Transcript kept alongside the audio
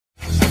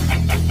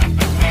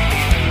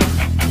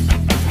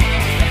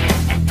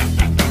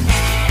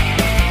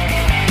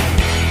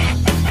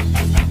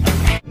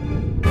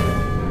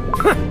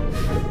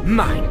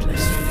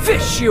Mindless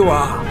fish you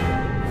are!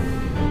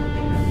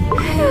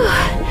 Phew.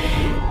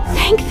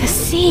 Thank the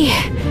sea.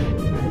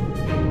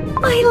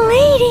 My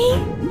lady,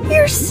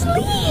 your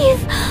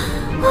sleeve!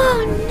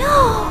 Oh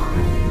no!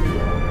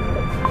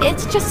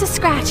 It's just a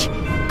scratch.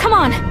 Come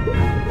on.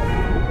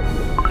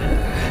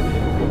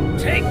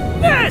 Take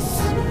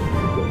this!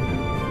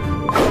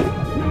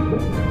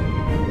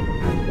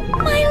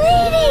 My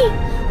lady!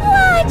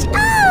 Watch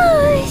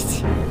out!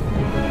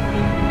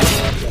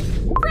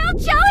 Frilled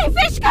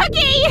Jellyfish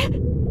Cookie!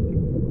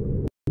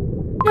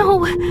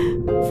 No!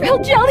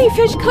 Frilled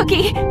Jellyfish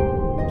Cookie!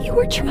 You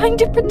were trying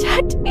to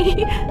protect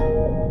me.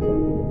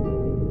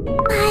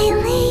 My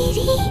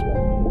lady?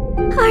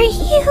 Are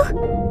you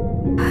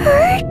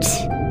hurt?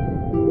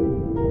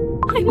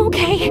 I'm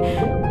okay.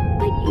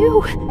 But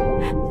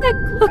that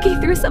cookie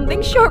threw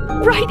something sharp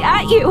right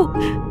at you.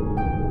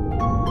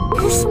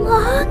 As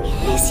long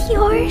as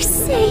you're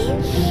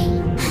safe.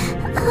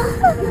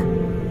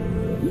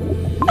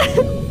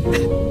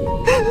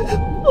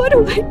 What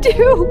do I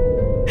do?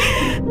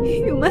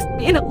 You must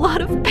be in a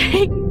lot of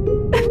pain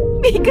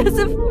because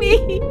of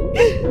me.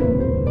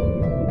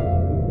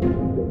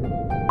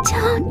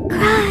 Don't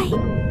cry,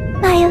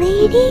 my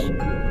lady.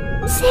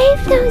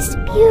 Save those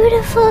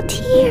beautiful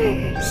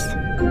tears.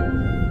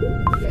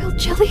 Frilled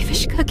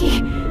Jellyfish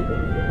Cookie,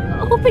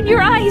 open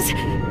your eyes.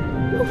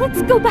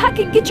 Let's go back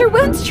and get your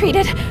wounds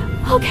treated,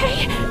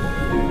 okay?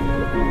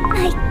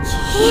 I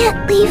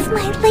can't leave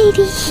my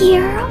lady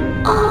here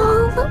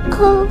all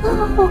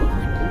alone.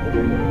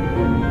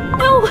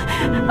 No,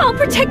 I'll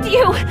protect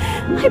you.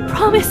 I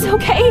promise,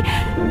 okay?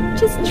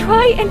 Just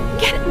try and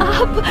get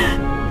up.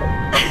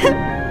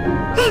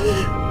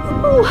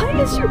 Why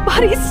is your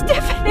body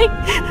stiffening?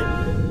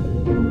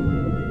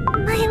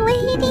 My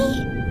lady,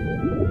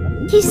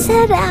 you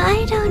said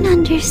I don't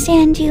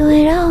understand you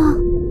at all,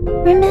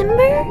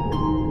 remember?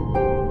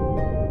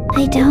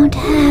 I don't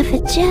have a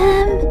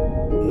gem,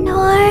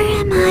 nor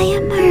am I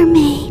a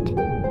mermaid.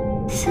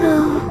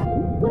 So,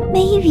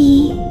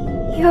 maybe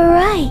you're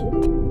right.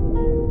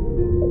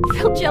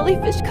 Frilled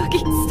Jellyfish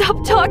Cookie,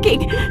 stop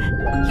talking!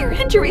 Your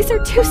injuries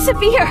are too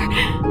severe!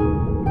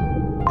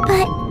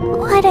 But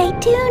what I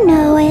do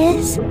know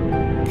is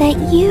that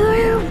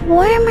you're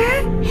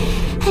warmer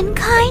and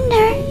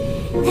kinder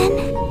than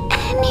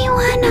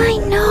anyone I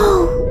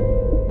know.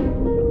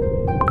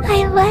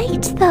 I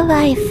liked the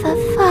life of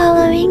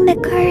following the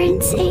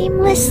currents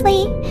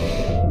aimlessly,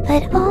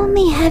 but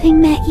only having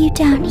met you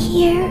down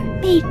here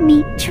made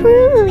me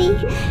truly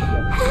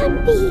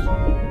happy.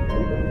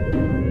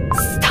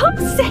 Stop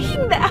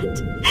saying that!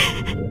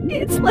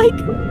 It's like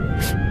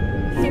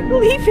you're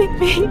leaving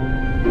me.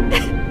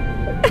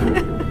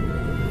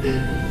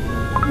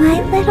 My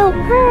little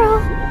pearl,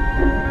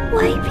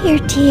 wipe your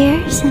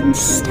tears and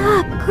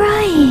stop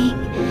crying.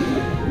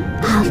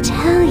 I'll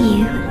tell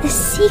you the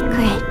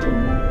secret.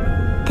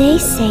 They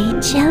say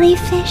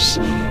jellyfish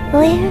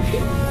live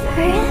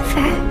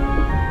forever.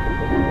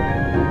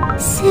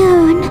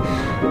 Soon,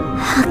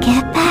 I'll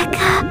get back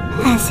up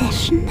as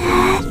if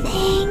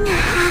nothing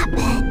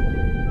happened.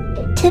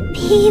 To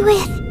be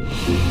with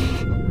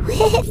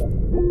you.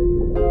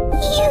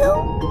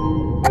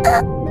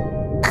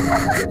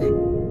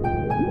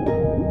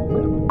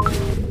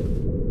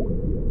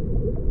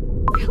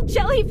 Frilled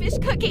Jellyfish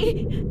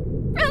Cookie!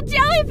 Frilled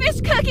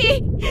Jellyfish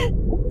Cookie!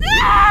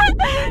 Ah!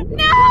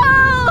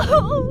 No!